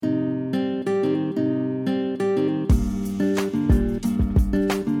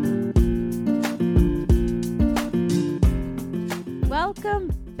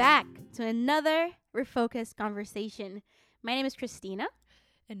to another Refocused conversation. My name is Christina.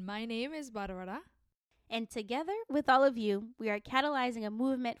 And my name is Barbara. And together with all of you, we are catalyzing a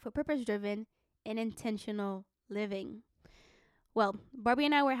movement for purpose-driven and intentional living. Well, Barbie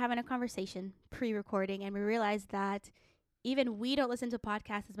and I were having a conversation pre-recording, and we realized that even we don't listen to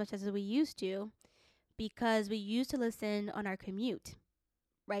podcasts as much as we used to because we used to listen on our commute,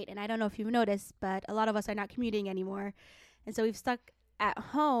 right? And I don't know if you've noticed, but a lot of us are not commuting anymore. And so we've stuck at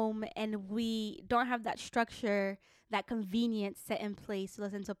home and we don't have that structure, that convenience set in place to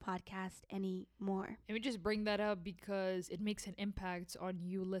listen to podcasts anymore. And we just bring that up because it makes an impact on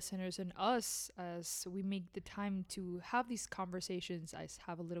you listeners and us as we make the time to have these conversations. I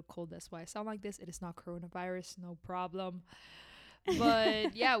have a little cold, that's why I sound like this. It is not coronavirus, no problem.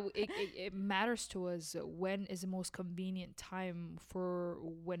 But yeah, it matters to us when is the most convenient time for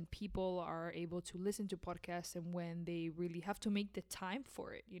when people are able to listen to podcasts and when they really have to make the time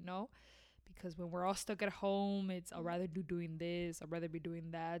for it, because when we're all stuck at home, I'd rather do doing this, I'd rather be doing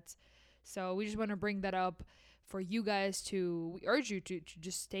that. So we just want to bring that up for you guys we urge you to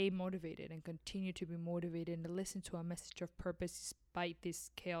just stay motivated and continue to be motivated and to listen to a message of purpose despite this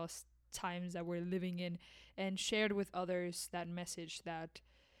chaos times that we're living in, and shared with others that message that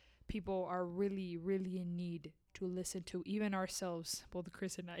people are really, really in need to listen to, even ourselves, both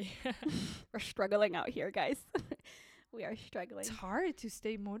Chris and I. We're struggling out here, guys. We are struggling. It's hard to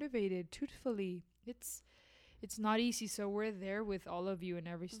stay motivated, truthfully. It's not easy, so we're there with all of you in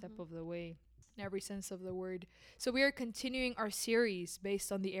every step of the way, in every sense of the word. So we are continuing our series based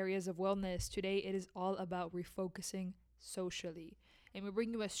on the areas of wellness. Today it is all about refocusing socially. And we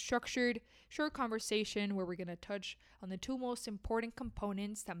bring you a structured, short conversation where we're going to touch on the two most important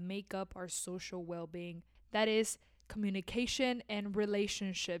components that make up our social well-being. That is communication and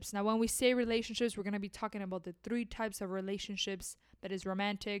relationships. Now, when we say relationships, we're going to be talking about the three types of relationships. That is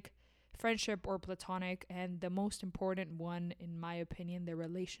romantic, friendship, or platonic. And the most important one, in my opinion, the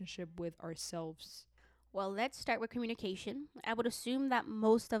relationship with ourselves. Well, let's start with communication. I would assume that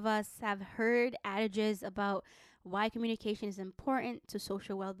most of us have heard adages about why communication is important to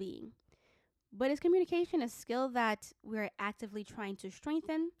social well-being. But is communication a skill that we're actively trying to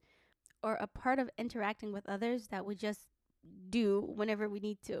strengthen, or a part of interacting with others that we just do whenever we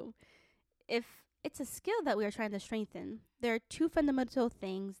need to? If it's a skill that we are trying to strengthen, there are two fundamental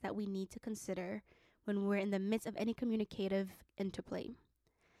things that we need to consider when we're in the midst of any communicative interplay.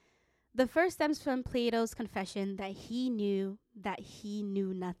 The first stems from Plato's confession that he knew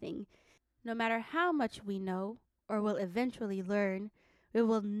nothing. No matter how much we know or will eventually learn, we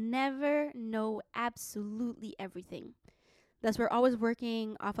will never know absolutely everything. Thus, we're always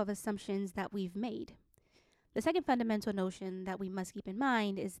working off of assumptions that we've made. The second fundamental notion that we must keep in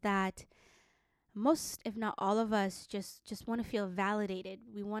mind is that most, if not all of us, just want to feel validated.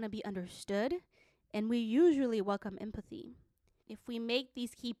 We want to be understood, and we usually welcome empathy. If we make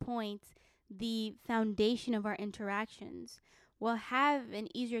these key points the foundation of our interactions, we'll have an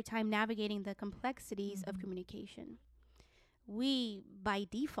easier time navigating the complexities of communication. We, by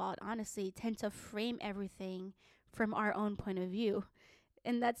default, honestly, tend to frame everything from our own point of view.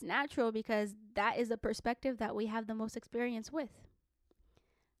 And that's natural because that is the perspective that we have the most experience with.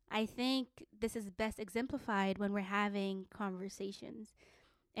 I think this is best exemplified when we're having conversations.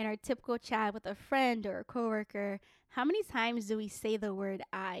 In our typical chat with a friend or a coworker, how many times do we say the word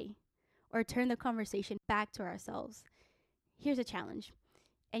I or turn the conversation back to ourselves? Here's a challenge.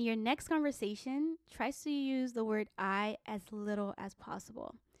 In your next conversation, try to use the word I as little as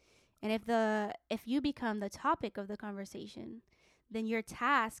possible. And if you become the topic of the conversation, then your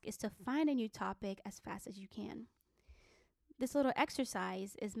task is to find a new topic as fast as you can. This little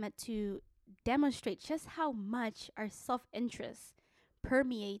exercise is meant to demonstrate just how much our self-interest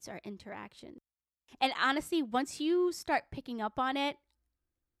permeates our interaction. And honestly, once you start picking up on it,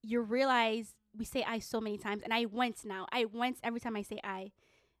 you realize we say I so many times, and I wince every time I say I,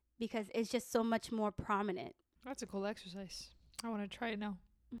 because it's just so much more prominent. That's a cool exercise. I want to try it now.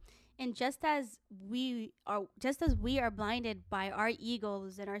 And just as we are blinded by our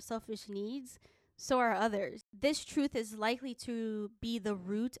egos and our selfish needs, so are others. This truth is likely to be the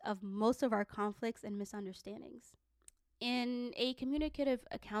root of most of our conflicts and misunderstandings. In a communicative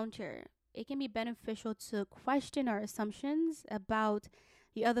encounter, it can be beneficial to question our assumptions about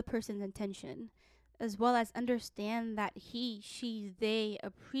the other person's intention, as well as understand that he, she, they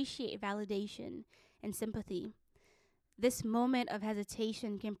appreciate validation and sympathy. This moment of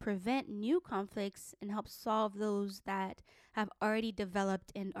hesitation can prevent new conflicts and help solve those that have already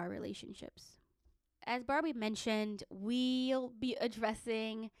developed in our relationships. As Barbie mentioned, we'll be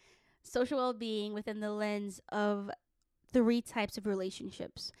addressing social well-being within the lens of 3 types of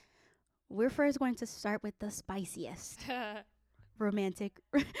relationships. we're first going to start with the spiciest romantic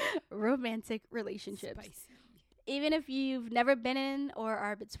romantic relationships. Spicy. Even if you've never been in or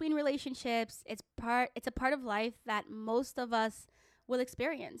are between relationships, it's a part of life that most of us will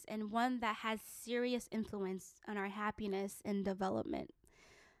experience, and one that has serious influence on our happiness and development.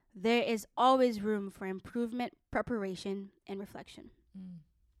 There is always room for improvement, preparation, and reflection. Mm.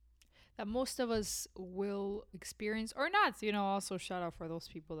 That most of us will experience or not. Also shout out for those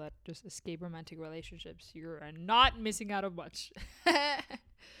people that just escape romantic relationships. You're not missing out on much.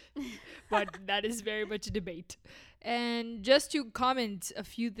 But that is very much a debate. And just to comment a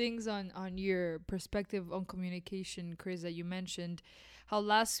few things on your perspective on communication, Chris, that you mentioned, how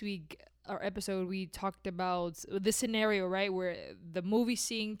last week our episode we talked about the scenario, right, where the movie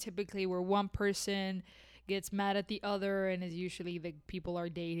scene typically where one person gets mad at the other, and is usually the people are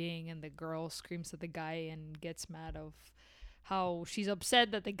dating, and the girl screams at the guy and gets mad of how she's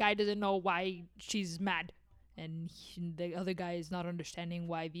upset that the guy doesn't know why she's mad, and the other guy is not understanding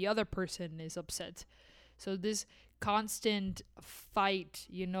why the other person is upset. So this constant fight,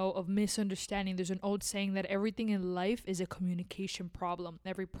 of misunderstanding. There's an old saying that everything in life is a communication problem.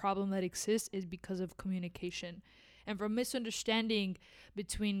 Every problem that exists is because of communication. And from misunderstanding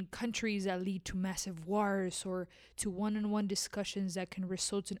between countries that lead to massive wars, or to one-on-one discussions that can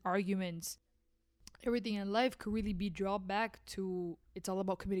result in arguments, everything in life could really be drawn back to it's all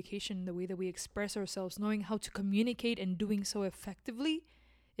about communication, the way that we express ourselves. Knowing how to communicate and doing so effectively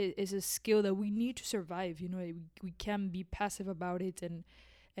is a skill that we need to survive. We can't be passive about it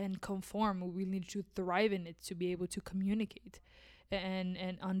and conform. We need to thrive in it to be able to communicate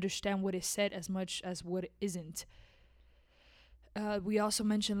and understand what is said as much as what isn't. We also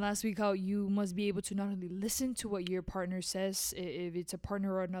mentioned last week how you must be able to not only listen to what your partner says, if it's a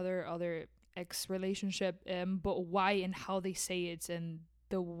partner or other ex relationship, but why and how they say it, and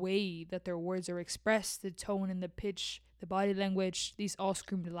the way that their words are expressed, the tone and the pitch, the body language. These all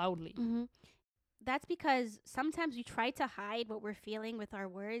scream loudly. Mm-hmm. That's because sometimes we try to hide what we're feeling with our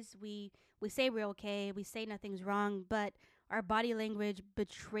words. We say we're okay, we say nothing's wrong, but our body language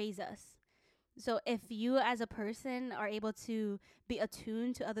betrays us. So if you as a person are able to be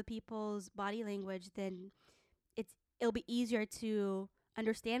attuned to other people's body language, then it'll be easier to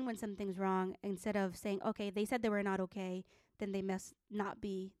understand when something's wrong, instead of saying, okay, they said they were not okay, then they must not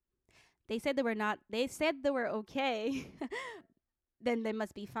be. They said they were okay, then they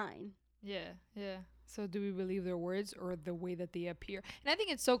must be fine. Yeah. So do we believe their words or the way that they appear? And I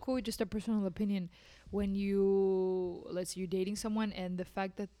think it's so cool, just a personal opinion, when let's say you're dating someone, and the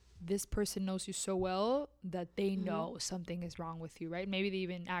fact that this person knows you so well that they know something is wrong with you, right? Maybe they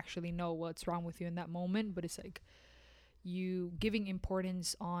even actually know what's wrong with you in that moment, but it's like you giving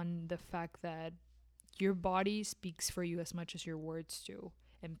importance on the fact that your body speaks for you as much as your words do.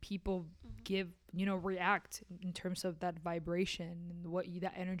 And people react in terms of that vibration and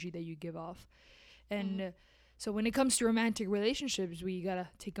that energy that you give off. And so when it comes to romantic relationships, we gotta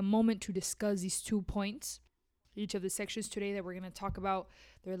take a moment to discuss these 2 points. Each of the sections today that we're gonna talk about,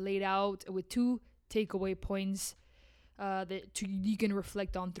 they're laid out with 2 takeaway points that you can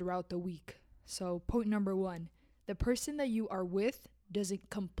reflect on throughout the week. So point number 1, the person that you are with doesn't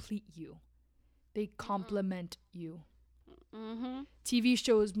complete you. They complement you. Mm-hmm. TV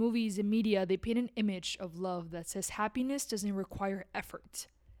shows, movies, and media, they paint an image of love that says happiness doesn't require effort.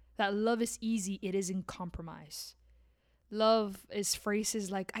 That love is easy, it isn't compromise. Love is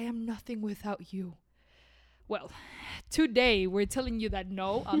phrases like, I am nothing without you. Well, today we're telling you that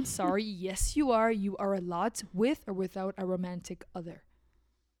no, I'm sorry, yes you are. You are a lot with or without a romantic other.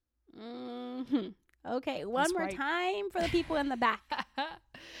 Mm-hmm. Okay, one That's more right. time for the people in the back.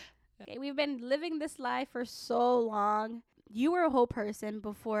 Okay, we've been living this life for so long. You were a whole person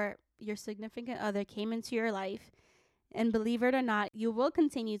before your significant other came into your life. And believe it or not, you will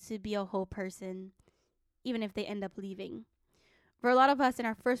continue to be a whole person even if they end up leaving. For a lot of us in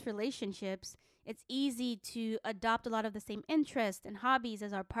our first relationships, it's easy to adopt a lot of the same interests and hobbies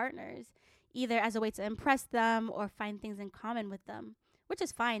as our partners, either as a way to impress them or find things in common with them, which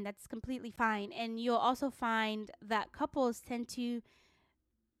is fine. That's completely fine. And you'll also find that couples tend to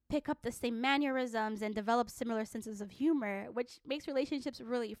pick up the same mannerisms and develop similar senses of humor, which makes relationships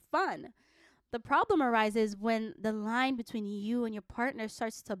really fun. The problem arises when the line between you and your partner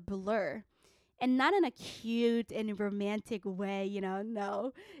starts to blur. And not in a cute and romantic way,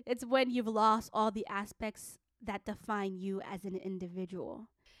 no. It's when you've lost all the aspects that define you as an individual.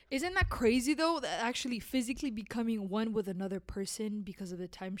 Isn't that crazy though, that actually physically becoming one with another person because of the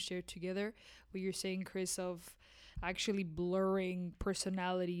time shared together? What you're saying, Chris, of actually blurring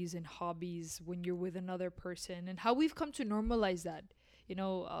personalities and hobbies when you're with another person, and how we've come to normalize that.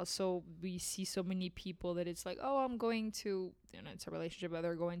 Also we see so many people that it's like, oh, I'm going to, it's a relationship, but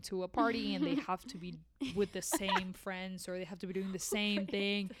they're going to a party and they have to be with the same friends, or they have to be doing the same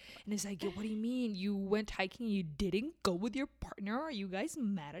thing. And it's like, yo, what do you mean? You went hiking and you didn't go with your partner? Are you guys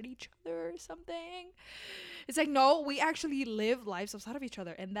mad at each other or something? It's like, no, we actually live lives outside of each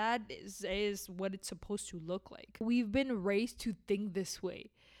other. And that is what it's supposed to look like. We've been raised to think this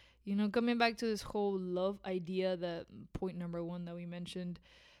way. Coming back to this whole love idea, that point number 1 that we mentioned,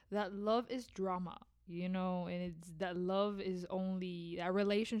 that love is drama, and it's that love is only that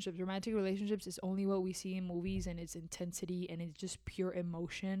relationships, romantic relationships is only what we see in movies, and it's intensity and it's just pure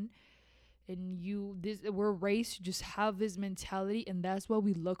emotion. And we're raised to just have this mentality, and that's what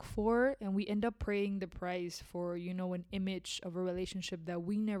we look for, and we end up paying the price for, an image of a relationship that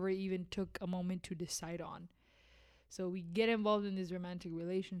we never even took a moment to decide on. So we get involved in these romantic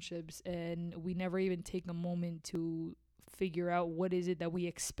relationships and we never even take a moment to figure out what is it that we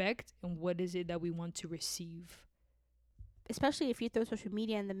expect and what is it that we want to receive. Especially if you throw social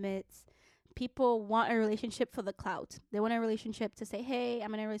media in the midst, people want a relationship for the clout. They want a relationship to say, hey,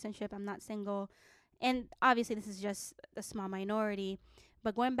 I'm in a relationship, I'm not single. And obviously this is just a small minority.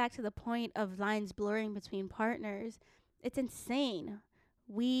 But going back to the point of lines blurring between partners, it's insane.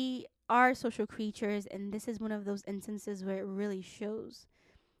 We are social creatures, and this is one of those instances where it really shows.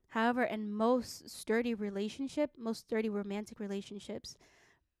 However, in most sturdy romantic relationships,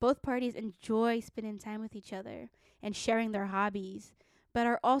 both parties enjoy spending time with each other and sharing their hobbies, but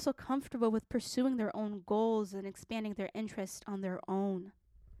are also comfortable with pursuing their own goals and expanding their interests on their own.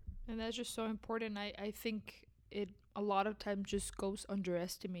 And that's just so important. I think it a lot of times just goes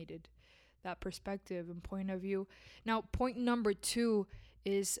underestimated, that perspective and point of view. Now, point number 2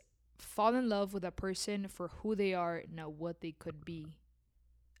 is fall in love with a person for who they are, not what they could be.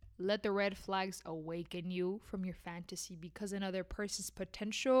 Let the red flags awaken you from your fantasy, because another person's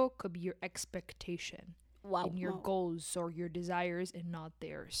potential could be your expectation in your goals or your desires, and not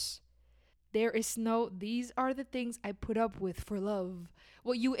theirs. These are the things I put up with for love.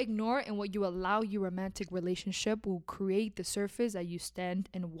 What you ignore and what you allow your romantic relationship will create the surface that you stand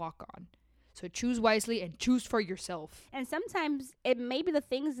and walk on. So choose wisely and choose for yourself. And sometimes it may be the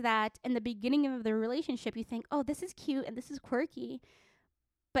things that in the beginning of the relationship you think, oh, this is cute and this is quirky.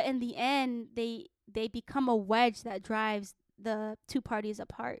 But in the end, they become a wedge that drives the two parties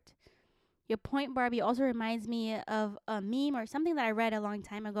apart. Your point, Barbie, also reminds me of a meme or something that I read a long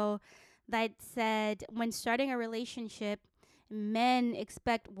time ago that said, when starting a relationship, men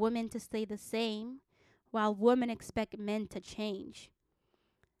expect women to stay the same while women expect men to change.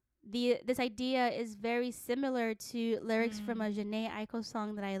 This idea is very similar to lyrics from a Jhené Aiko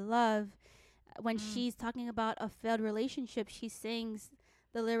song that I love. When she's talking about a failed relationship, she sings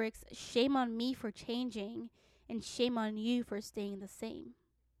the lyrics, shame on me for changing and shame on you for staying the same.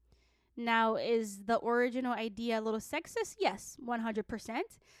 Now, is the original idea a little sexist? Yes, 100%,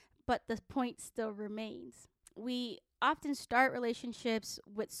 but the point still remains. We often start relationships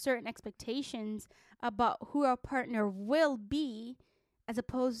with certain expectations about who our partner will be, as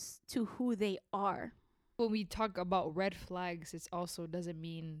opposed to who they are. When we talk about red flags, it also doesn't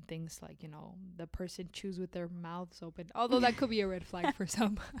mean things like, the person chews with their mouths open, although that could be a red flag for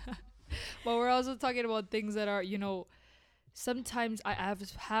some. But we're also talking about things that are, sometimes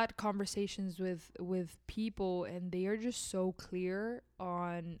I've had conversations with people, and they are just so clear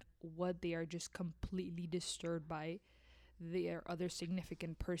on what they are just completely disturbed by their other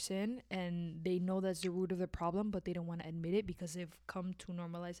significant person, and they know that's the root of the problem, but they don't want to admit it because they've come to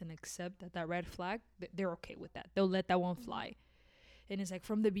normalize and accept that red flag, they're okay with that. They'll let that one fly. And it's like,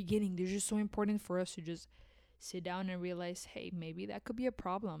 from the beginning, they're just so important for us to just sit down and realize, hey, maybe that could be a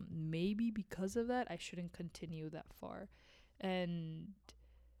problem. Maybe because of that, I shouldn't continue that far. And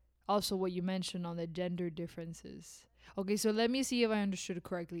also what you mentioned on the gender differences. Okay, so let me see if I understood it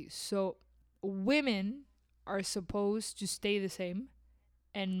correctly. So women are supposed to stay the same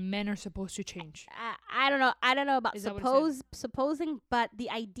and men are supposed to change. I don't know about supposing, but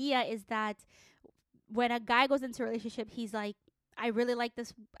the idea is that when a guy goes into a relationship, he's like, I really like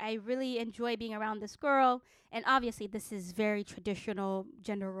this, I really enjoy being around this girl. And obviously this is very traditional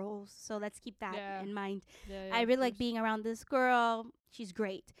gender roles, so let's keep that in mind. I really like being around this girl, she's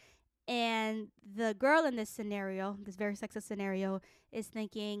great. And the girl in this scenario, this very sexist scenario, is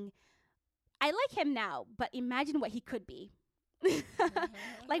thinking, I like him now, but imagine what he could be.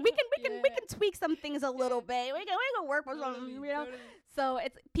 Like we can tweak some things a little bit. We can work with something, Totally. So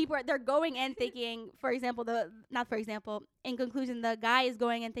it's they're going in thinking, in conclusion, the guy is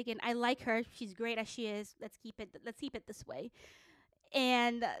going in thinking, I like her, she's great as she is. Let's keep it this way.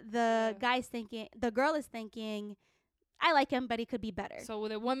 And the girl is thinking, I like him, but he could be better. So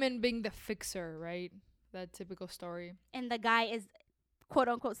with a woman being the fixer, right? That typical story. And the guy is quote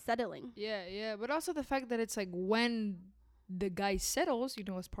unquote settling. Yeah, yeah. But also the fact that it's like when the guy settles,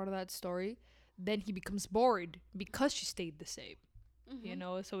 as part of that story, then he becomes bored because she stayed the same.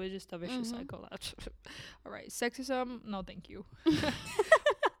 So it's just a vicious cycle. All right, sexism, no thank you.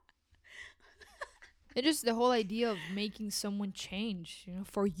 It's just the whole idea of making someone change.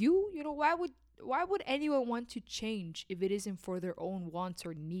 For you, why would anyone want to change if it isn't for their own wants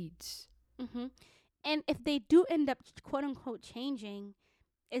or needs? And if they do end up quote unquote changing,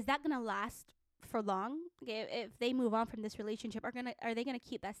 is that gonna last for long? If they move on from this relationship, are they gonna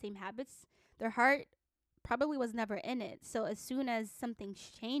keep that same habits? Their heart probably was never in it. So as soon as something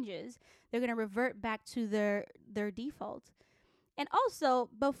changes, they're gonna revert back to their default. And also,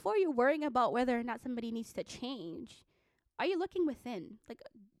 before you're worrying about whether or not somebody needs to change, are you looking within? Like,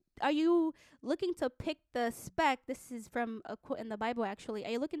 are you looking to pick the speck? This is from a quote in the Bible, actually.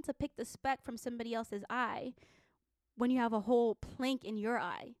 Are you looking to pick the speck from somebody else's eye when you have a whole plank in your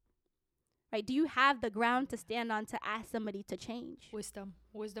eye? Right? Do you have the ground to stand on to ask somebody to change? Wisdom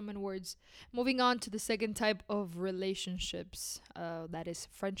and words. Moving on to the second type of relationships, that is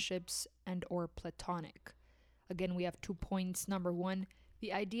friendships and or platonic. Again, we have 2 points. Number 1,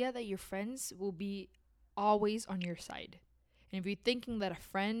 the idea that your friends will be always on your side. And if you're thinking that a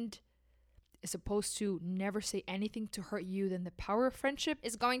friend is supposed to never say anything to hurt you, then the power of friendship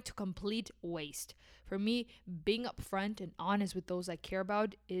is going to complete waste. For me, being upfront and honest with those I care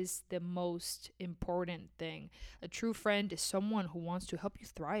about is the most important thing. A true friend is someone who wants to help you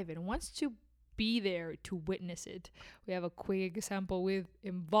thrive and wants to be there to witness it. We have a quick example which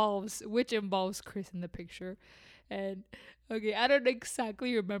involves Chris in the picture. And okay, I don't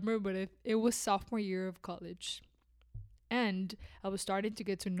exactly remember, but it was sophomore year of college. And I was starting to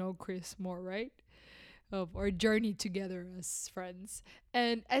get to know Chris more, right? Of our journey together as friends.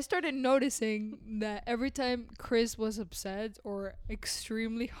 And I started noticing that every time Chris was upset or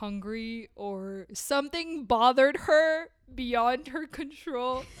extremely hungry or something bothered her beyond her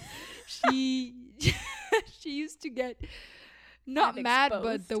control, she used to get not mad,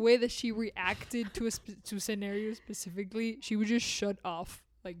 but the way that she reacted to to scenario specifically, she would just shut off.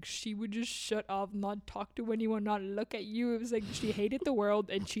 Like, she would just shut off, not talk to anyone, not look at you. It was like she hated the world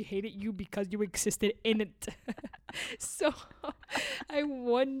and she hated you because you existed in it. So I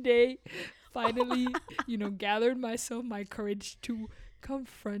one day finally, gathered my courage to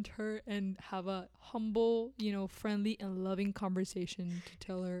confront her and have a humble, friendly and loving conversation to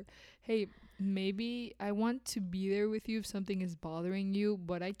tell her, hey, maybe I want to be there with you if something is bothering you,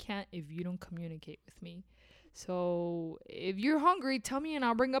 but I can't if you don't communicate with me. So if you're hungry, tell me and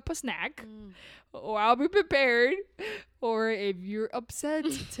I'll bring up a snack, or I'll be prepared. Or if you're upset,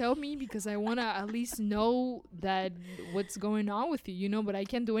 tell me, because I want to at least know that what's going on with you, but I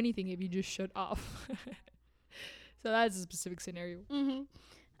can't do anything if you just shut off. So that's a specific scenario.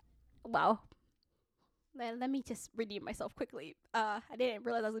 Wow. Let me just redeem myself quickly. I didn't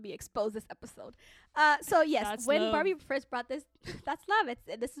realize I was going to be exposed this episode. So yes, that's when love. Barbie first brought this, that's love.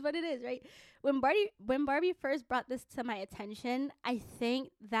 This is what it is, right? When Barbie first brought this to my attention, I think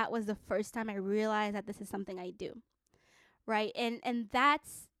that was the first time I realized that this is something I do, right? And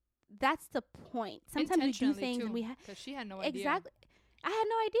that's the point. Sometimes we do things and because she had no idea. Exactly. I had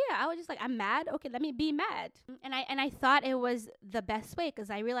no idea. I was just like, I'm mad. Okay, let me be mad. And I thought it was the best way, because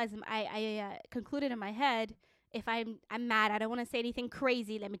I realized I concluded in my head, if I'm mad, I don't want to say anything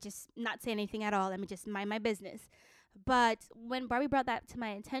crazy. Let me just not say anything at all. Let me just mind my business. But when Barbie brought that to my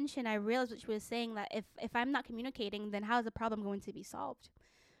attention, I realized what she was saying, that if I'm not communicating, then how is the problem going to be solved?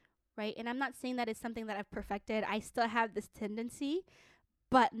 Right? And I'm not saying that it's something that I've perfected. I still have this tendency.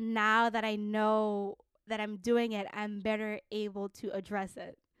 But now that I know that I'm doing it, I'm better able to address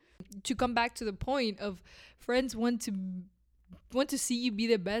it. To come back to the point of friends want to see you be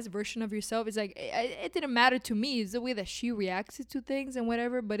the best version of yourself. It's like, it didn't matter to me. It's the way that she reacts to things and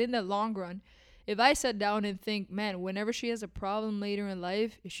whatever. But in the long run, if I sat down and think, man, whenever she has a problem later in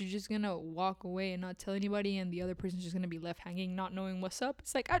life, is she just gonna walk away and not tell anybody, and the other person's just gonna be left hanging, not knowing what's up?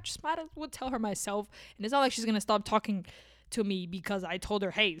 It's like, I just might as well tell her myself. And it's not like she's gonna stop talking to me because I told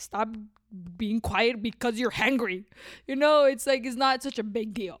her, hey, stop being quiet because you're hangry. It's like, it's not such a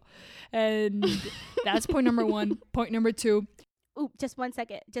big deal. And that's point number 1. Point number 2. Ooh, just one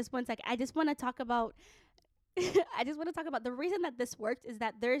second. I just want to talk about the reason that this worked is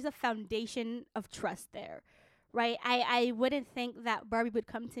that there's a foundation of trust there, right? I wouldn't think that Barbie would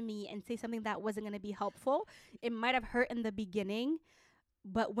come to me and say something that wasn't going to be helpful. It might have hurt in the beginning,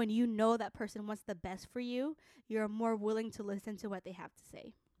 but when you know that person wants the best for you, you're more willing to listen to what they have to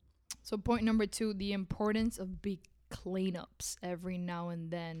say. So point number 2, the importance of cleanups every now and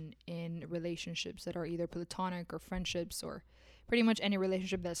then in relationships that are either platonic or friendships or pretty much any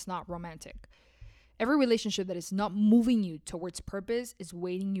relationship that's not romantic. Every relationship that is not moving you towards purpose is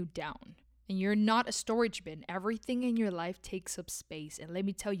weighing you down. And you're not a storage bin. Everything in your life takes up space. And let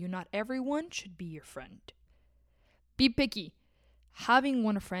me tell you, not everyone should be your friend. Be picky. Having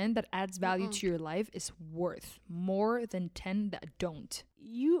one friend that adds value to your life is worth more than 10 that don't.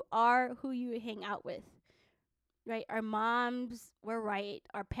 You are who you hang out with, right? Our moms were right,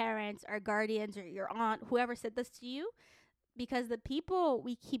 our parents, our guardians, or your aunt, whoever said this to you, because the people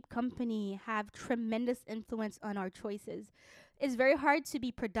we keep company have tremendous influence on our choices. It's very hard to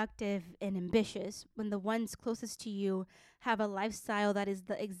be productive and ambitious when the ones closest to you have a lifestyle that is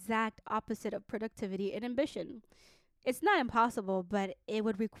the exact opposite of productivity and ambition. It's not impossible, but it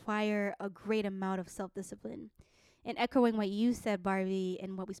would require a great amount of self discipline. And echoing what you said, Barbie,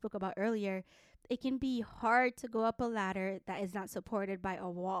 and what we spoke about earlier, it can be hard to go up a ladder that is not supported by a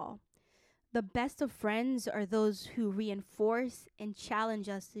wall. The best of friends are those who reinforce and challenge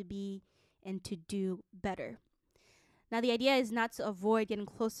us to be and to do better. Now, the idea is not to avoid getting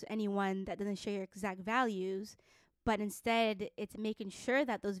close to anyone that doesn't share your exact values, but instead, it's making sure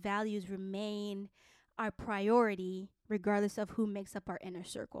that those values remain our priority, regardless of who makes up our inner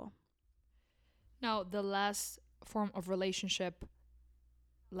circle. Now, the last form of relationship,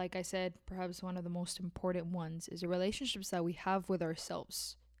 like I said, perhaps one of the most important ones, is the relationships that we have with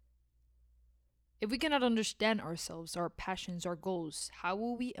ourselves. If we cannot understand ourselves, our passions, our goals, how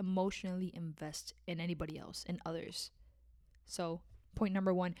will we emotionally invest in anybody else, in others? So, point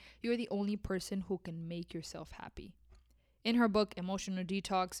number 1, you're the only person who can make yourself happy. In her book, Emotional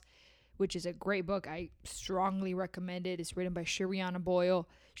Detox, which is a great book, I strongly recommend it. It's written by Shariana Boyle.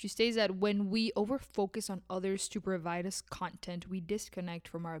 She states that when we overfocus on others to provide us content, we disconnect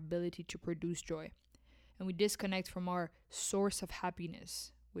from our ability to produce joy. And we disconnect from our source of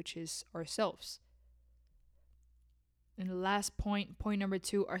happiness, which is ourselves. And the last point number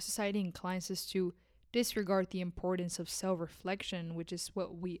 2, our society inclines us to disregard the importance of self-reflection, which is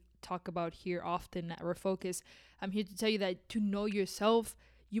what we talk about here often at Refocus. I'm here to tell you that to know yourself,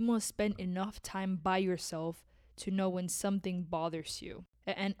 you must spend enough time by yourself to know when something bothers you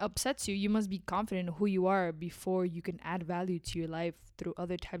and upsets you. You must be confident in who you are before you can add value to your life through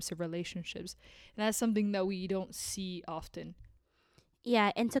other types of relationships. And that's something that we don't see often.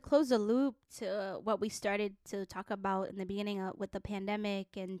 Yeah, and to close the loop to what we started to talk about in the beginning with the pandemic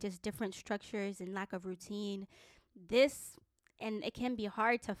and just different structures and lack of routine, this, and it can be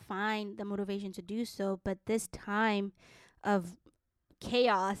hard to find the motivation to do so, but this time of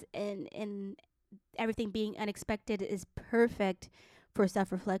chaos and everything being unexpected is perfect for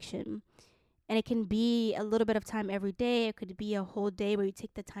self-reflection. And it can be a little bit of time every day. It could be a whole day where you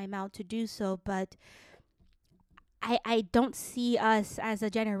take the time out to do so. But I don't see us as a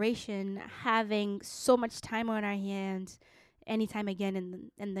generation having so much time on our hands anytime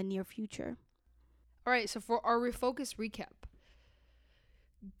again in the near future. All right, so for our Refocus recap,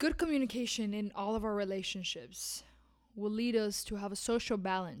 good communication in all of our relationships will lead us to have a social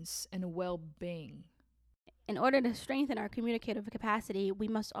balance and a well-being. In order to strengthen our communicative capacity, we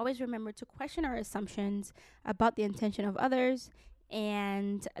must always remember to question our assumptions about the intention of others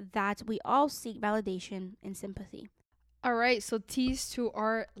and that we all seek validation and sympathy. All right, so tease to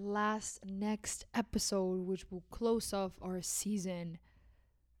our next episode, which will close off our season.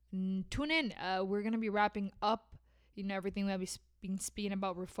 Tune in. We're going to be wrapping up, everything that we've been speaking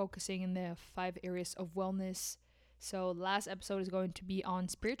about. We're focusing in the 5 areas of wellness. So last episode is going to be on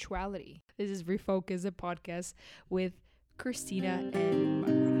spirituality. This is Refocus, a podcast with Christina and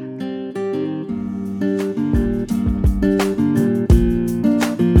Mark.